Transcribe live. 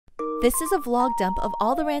This is a vlog dump of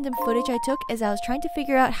all the random footage I took as I was trying to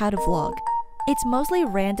figure out how to vlog. It's mostly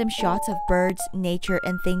random shots of birds, nature,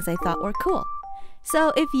 and things I thought were cool.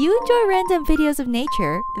 So if you enjoy random videos of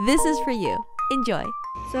nature, this is for you. Enjoy!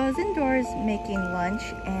 So I was indoors making lunch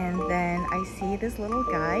and then I see this little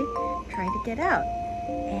guy trying to get out.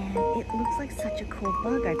 And it looks like such a cool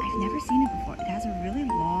bug. I've never seen it before. It has a really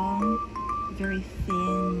long, very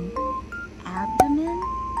thin abdomen.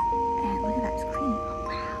 And look at that, it's clean. Oh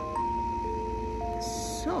wow.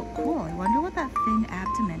 So cool. I wonder what that thin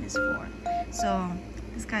abdomen is for. So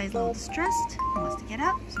this guy is a little distressed. He wants to get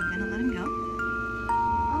out, so I'm gonna let him go.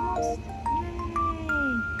 Almost. Yay!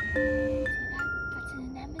 See that? That's an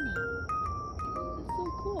anemone. That's so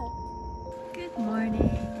cool. Good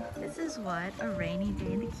morning. This is what a rainy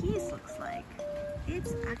day in the Keys looks like.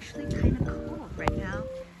 It's actually kind of cold right now.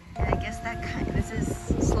 And I guess this is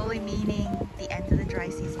slowly meaning the end of the dry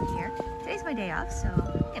season here. Today's my day off, so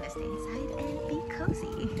I'm gonna stay inside and be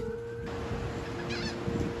cozy.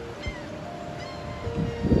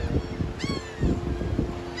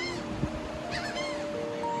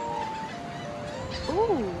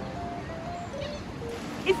 Ooh!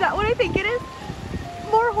 Is that what I think it is?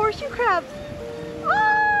 More horseshoe crabs!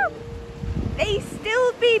 Ah! They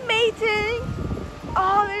still be mating!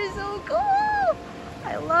 Oh, they're so cool!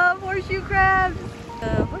 I love horseshoe crabs!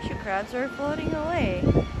 The horseshoe crabs are floating away.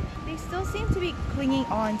 They still seem to be clinging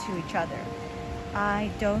on to each other. I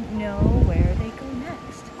don't know where they go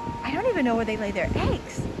next. I don't even know where they lay their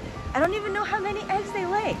eggs. I don't even know how many eggs they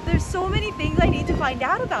lay. There's so many things I need to find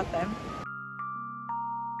out about them.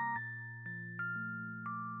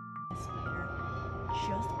 The spider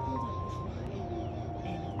just pulled up a fly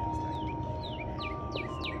and is now starting to eat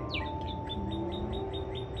it.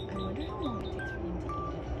 I wonder how long it takes for him to eat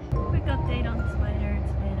it. Quick update on the spider.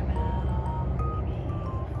 It's been about maybe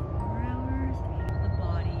 4 hours. The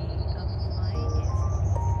body of the fly is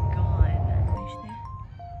gone. Fish there.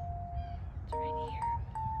 It's right here.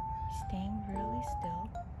 He's staying really still.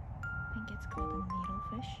 I think it's called a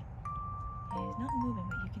needlefish. Yeah, he's not moving,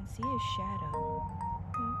 but you can see his shadow.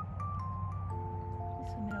 He's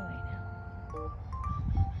swimming away now.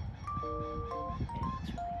 It looks really cool.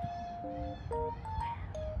 Wow.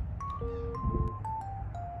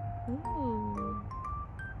 Ooh.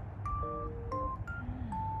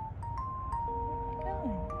 Where are they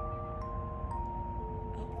going?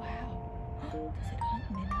 Oh wow. Does it hunt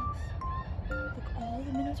minnows? Look, all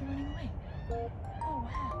the minnows are running away. Oh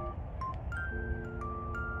wow.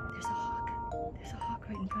 There's a hawk. There's a hawk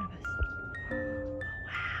right in front of us. Oh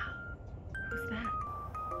wow. Who's that?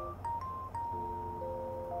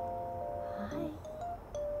 Hi.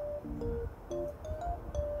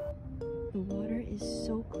 The water is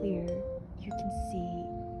so clear, you can see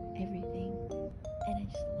everything. And I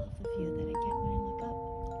just love the view that I get when I look up.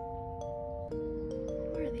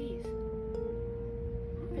 Who are these?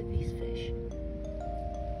 Who are these fish?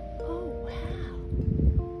 Oh wow.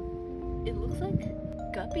 It looks like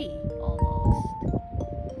guppy almost.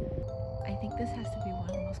 I think this has to be one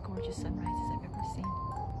of the most gorgeous sunrises I've ever seen.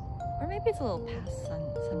 Or maybe it's a little past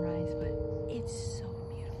sunrise, but it's so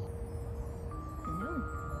beautiful. Hello.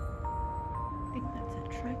 I think that's a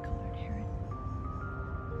tricolor.